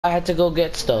I had to go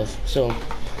get stuff, so.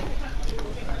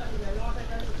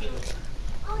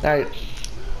 Alright.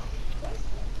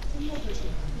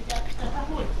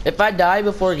 If I die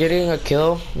before getting a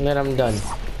kill, then I'm done.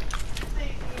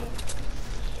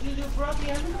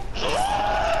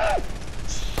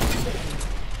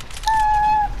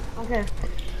 Okay.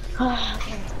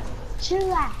 Okay.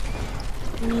 Chillax.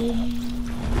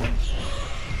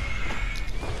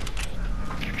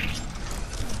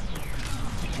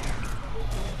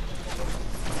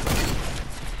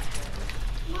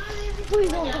 Please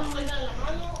don't die.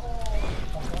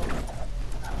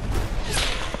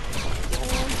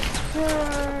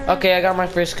 Okay, I got my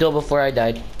first kill before I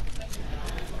died.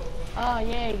 Oh,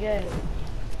 yeah, good.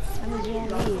 That means you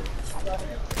won't leave.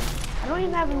 I don't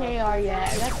even have an AR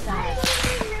yet. That's sad.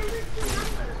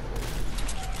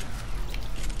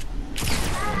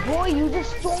 Boy, you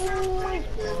just stole my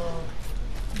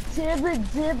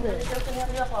dibba.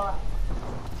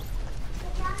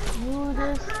 You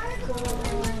just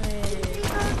stole it.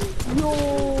 Yo,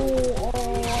 oh,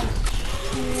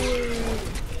 shit.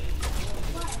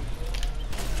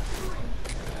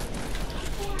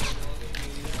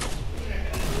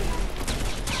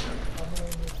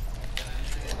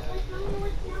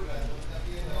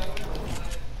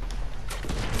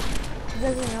 He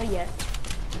doesn't know yet.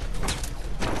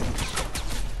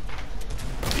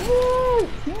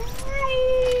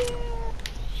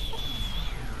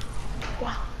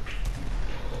 Wow.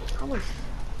 How much?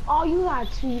 Oh, you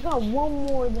got two. You got one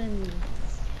more than me.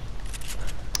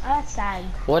 That's sad.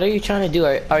 What are you trying to do?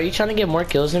 Are you trying to get more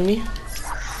kills than me?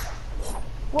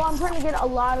 Well, I'm trying to get a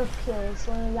lot of kills,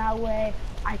 so that way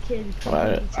I can.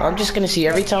 I'm just gonna see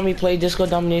every time we play Disco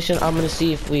Domination. I'm gonna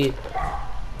see if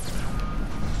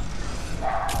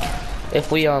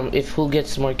who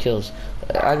gets more kills.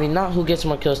 I mean, not who gets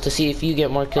more kills, to see if you get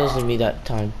more kills than me that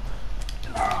time.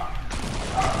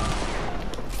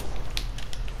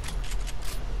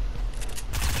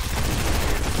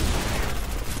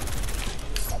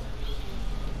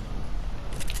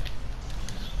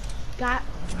 Got.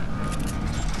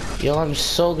 Yo, I'm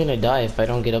so gonna die if I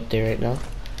don't get up there right now.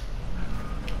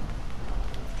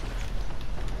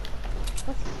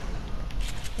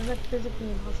 That's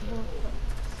physically impossible.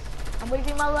 I'm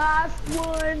waiting my last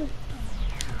one.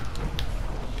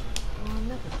 Oh,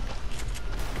 nothing.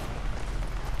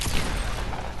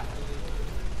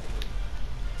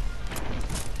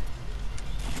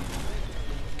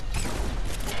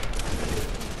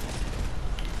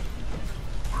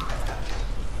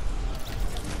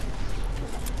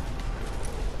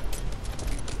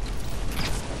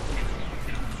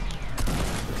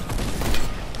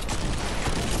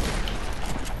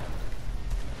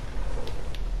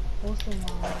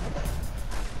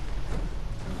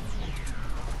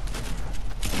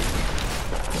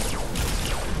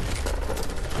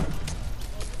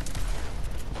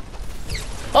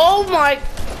 Oh my!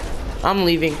 I'm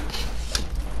leaving.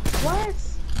 What?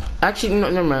 Actually, no,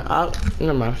 never mind.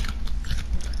 Never mind.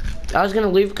 I was gonna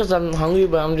leave because I'm hungry,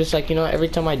 but I'm just like, you know, every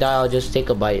time I die, I'll just take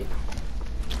a bite.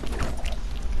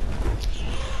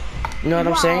 You know what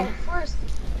I'm saying? First,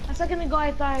 a second ago,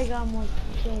 I thought I got more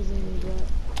kills than you, but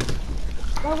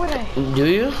why would I? Do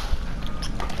you?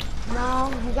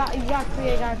 No, you got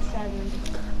 3, I got 7.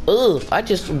 Ugh, I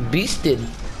just beasted.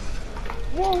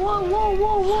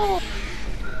 Whoa.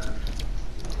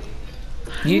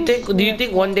 Do you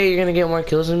think one day you're gonna get more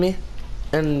kills than me?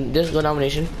 And this go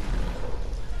domination?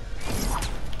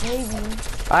 Maybe.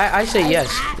 I say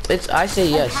yes. I say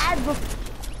yes. I've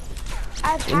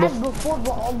had before,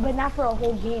 but not for a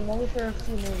whole game, only for a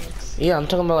few minutes. Yeah, I'm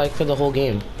talking about like for the whole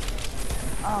game.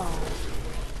 Oh,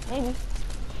 maybe.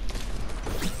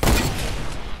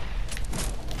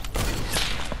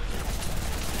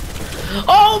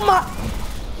 Oh my!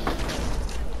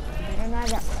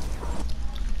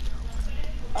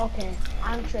 Okay,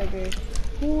 I'm triggered.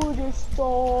 Who just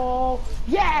stole?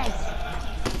 Yes!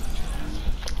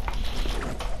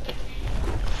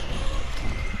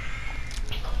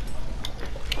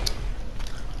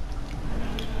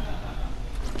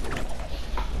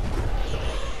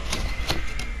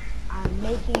 I'm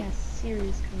making a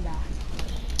serious comeback.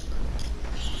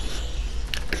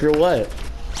 For what?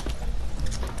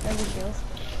 Every kills.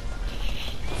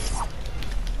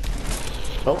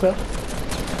 Okay.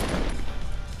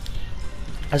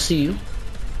 I see you.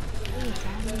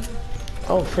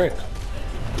 Oh, frick.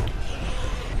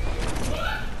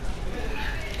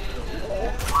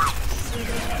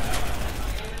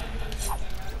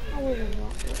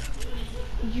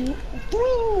 You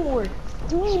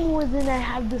 3 more than I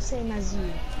have the same as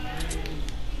you.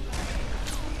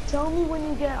 Tell me when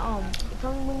you get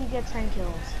 10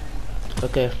 kills.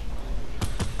 Okay.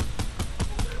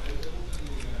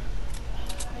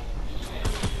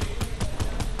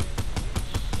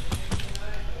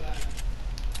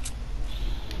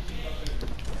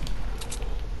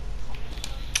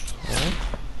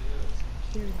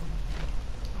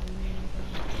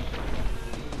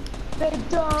 Big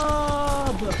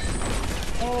dub!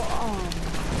 Oh,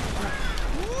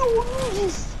 you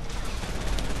just...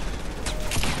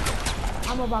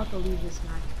 I'm about to lose this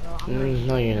match, bro.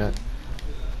 No, you're not.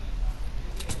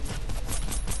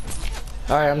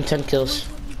 Alright, I'm 10 kills.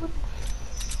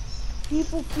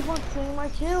 People keep on saying my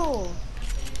kill.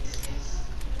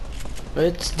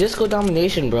 It's disco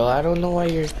domination, bro. I don't know why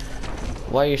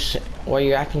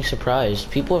you're acting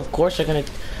surprised. People, of course, are gonna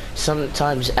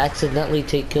sometimes accidentally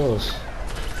take kills.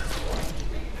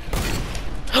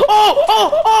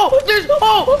 Oh! There's